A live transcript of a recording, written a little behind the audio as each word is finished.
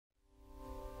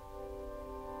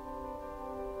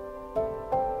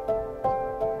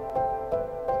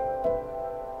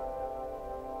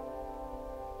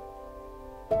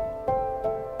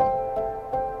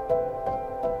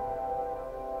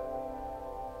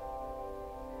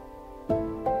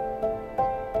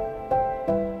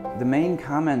The main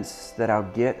comments that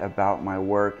I'll get about my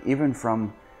work, even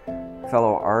from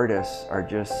fellow artists, are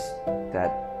just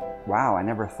that, wow, I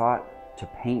never thought to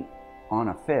paint on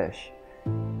a fish.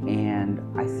 And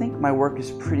I think my work is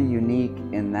pretty unique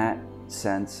in that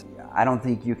sense. I don't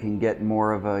think you can get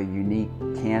more of a unique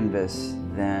canvas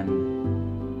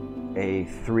than a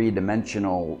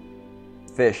three-dimensional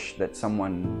fish that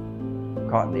someone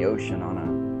caught in the ocean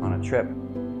on a trip.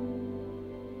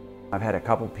 I've had a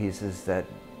couple pieces that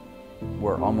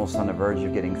were almost on the verge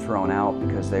of getting thrown out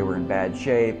because they were in bad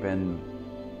shape and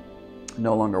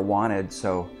no longer wanted,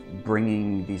 so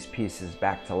bringing these pieces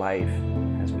back to life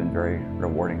has been very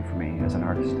rewarding for me as an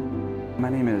artist. My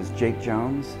name is Jake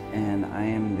Jones, and I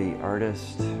am the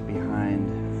artist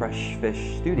behind Fresh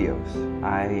Fish Studios.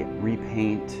 I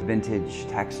repaint vintage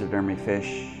taxidermy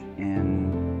fish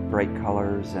in bright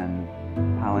colors and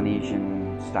Polynesian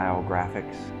style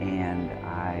graphics, and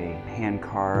I hand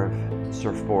carve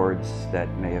surfboards that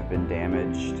may have been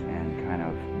damaged and kind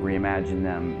of reimagine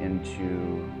them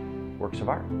into works of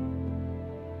art.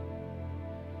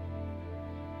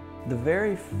 The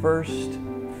very first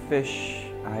fish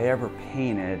I ever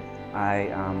painted, I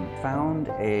found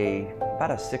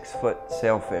about a 6-foot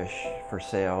sailfish for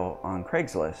sale on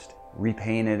Craigslist.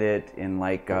 Repainted it in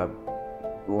like a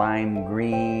lime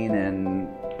green and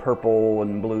purple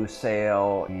and blue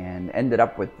sail, and ended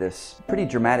up with this pretty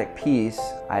dramatic piece.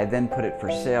 I then put it for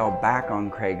sale back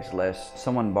on Craigslist.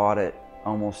 Someone bought it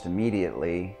almost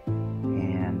immediately,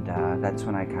 and that's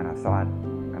when I kind of thought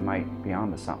I might be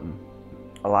onto something.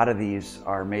 A lot of these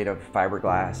are made of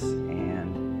fiberglass,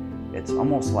 and it's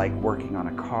almost like working on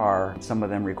a car. Some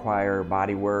of them require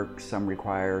body work, some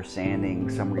require sanding,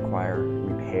 some require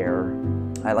repair.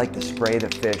 I like to spray the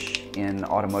fish in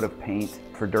automotive paint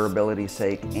for durability's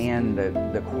sake, and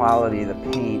the quality of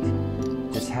the paint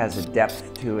just has a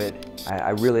depth to it.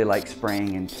 I really like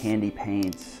spraying in candy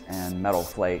paints and metal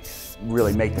flakes,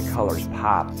 really make the colors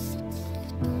pop.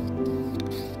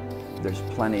 There's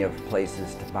plenty of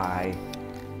places to buy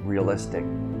realistic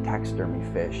taxidermy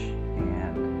fish,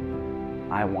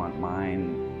 and I want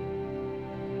mine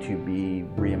to be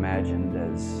reimagined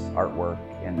as artwork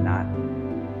and not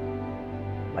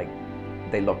like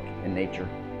they look in nature.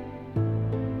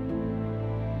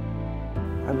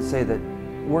 I would say that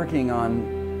working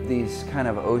on these kind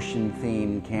of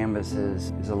ocean-themed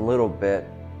canvases is a little bit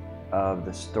of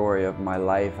the story of my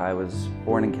life. I was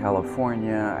born in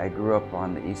California. I grew up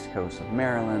on the east coast of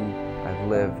Maryland. I've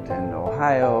lived in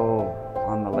Ohio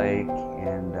on the lake,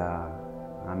 and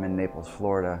I'm in Naples,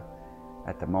 Florida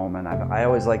at the moment. I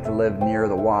always like to live near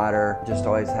the water. Just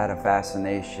always had a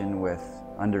fascination with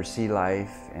undersea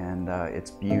life and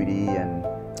its beauty. And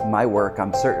my work,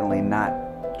 I'm certainly not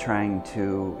trying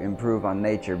to improve on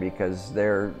nature, because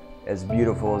they're as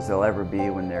beautiful as they'll ever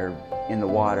be when they're in the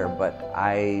water, but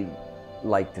I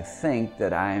like to think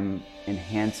that I'm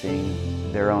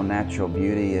enhancing their own natural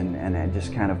beauty and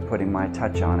just kind of putting my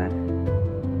touch on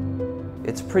it.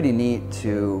 It's pretty neat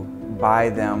to buy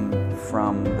them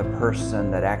from the person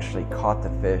that actually caught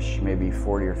the fish maybe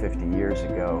 40 or 50 years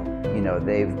ago. You know,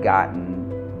 they've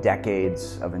gotten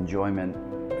decades of enjoyment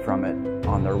from it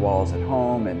on their walls at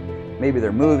home, and maybe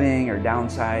they're moving or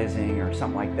downsizing or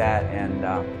something like that, and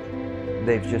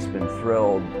they've just been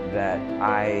thrilled that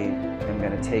I am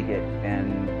going to take it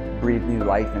and breathe new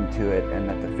life into it, and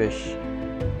that the fish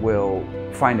will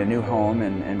find a new home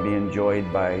and be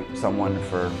enjoyed by someone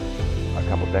for a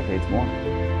couple decades more.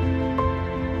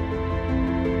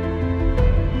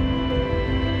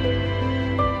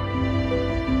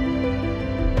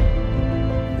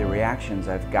 The reactions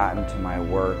I've gotten to my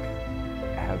work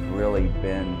have really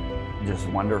been just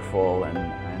wonderful, and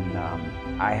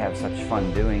I have such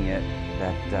fun doing it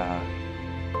that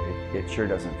it sure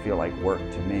doesn't feel like work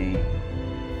to me.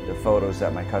 The photos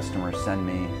that my customers send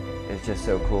me, it's just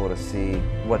so cool to see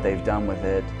what they've done with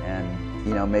it, and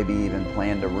you know, maybe even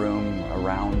planned a room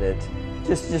around it.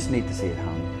 Just neat to see it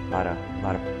hung. A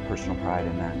lot of personal pride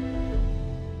in that.